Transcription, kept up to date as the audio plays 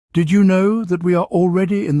Did you know that we are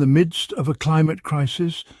already in the midst of a climate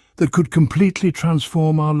crisis that could completely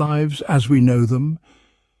transform our lives as we know them?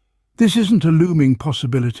 This isn't a looming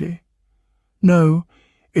possibility. No,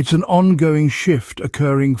 it's an ongoing shift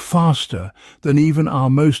occurring faster than even our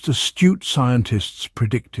most astute scientists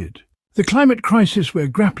predicted. The climate crisis we're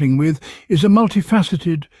grappling with is a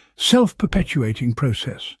multifaceted, self-perpetuating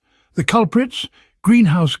process. The culprits: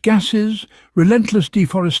 greenhouse gases, relentless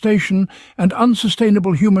deforestation, and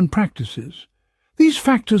unsustainable human practices. These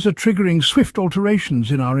factors are triggering swift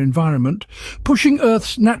alterations in our environment, pushing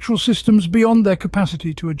Earth's natural systems beyond their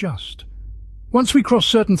capacity to adjust. Once we cross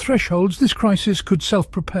certain thresholds, this crisis could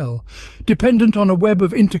self-propel, dependent on a web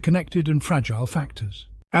of interconnected and fragile factors.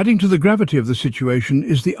 Adding to the gravity of the situation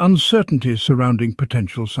is the uncertainty surrounding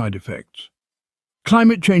potential side effects.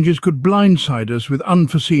 Climate changes could blindside us with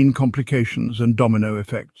unforeseen complications and domino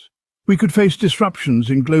effects. We could face disruptions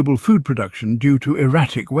in global food production due to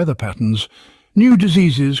erratic weather patterns. New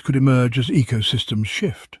diseases could emerge as ecosystems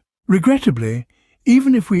shift. Regrettably,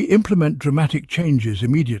 even if we implement dramatic changes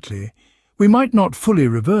immediately, we might not fully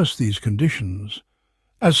reverse these conditions.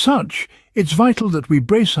 As such, it's vital that we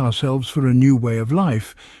brace ourselves for a new way of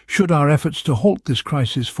life, should our efforts to halt this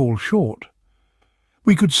crisis fall short.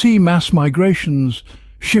 We could see mass migrations,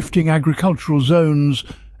 shifting agricultural zones,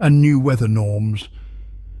 and new weather norms.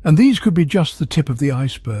 And these could be just the tip of the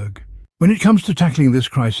iceberg. When it comes to tackling this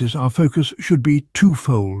crisis, our focus should be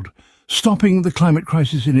twofold: stopping the climate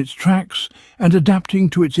crisis in its tracks and adapting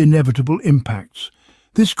to its inevitable impacts.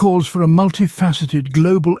 This calls for a multifaceted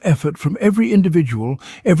global effort from every individual,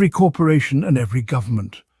 every corporation, and every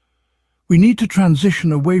government. We need to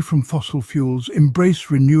transition away from fossil fuels,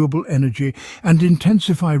 embrace renewable energy, and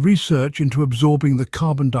intensify research into absorbing the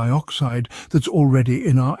carbon dioxide that's already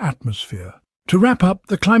in our atmosphere. To wrap up,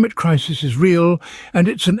 the climate crisis is real, and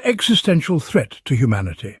it's an existential threat to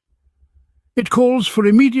humanity. It calls for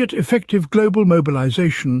immediate, effective global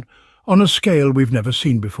mobilization on a scale we've never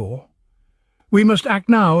seen before. We must act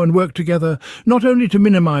now and work together, not only to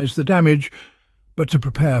minimize the damage, but to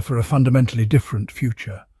prepare for a fundamentally different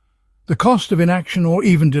future. The cost of inaction or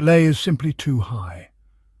even delay is simply too high.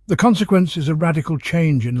 The consequence is a radical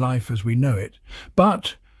change in life as we know it.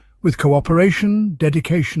 But with cooperation,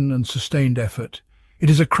 dedication, and sustained effort, it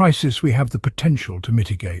is a crisis we have the potential to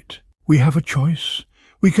mitigate. We have a choice.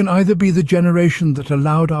 We can either be the generation that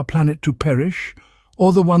allowed our planet to perish,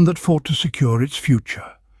 or the one that fought to secure its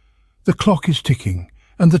future. The clock is ticking,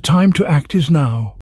 and the time to act is now.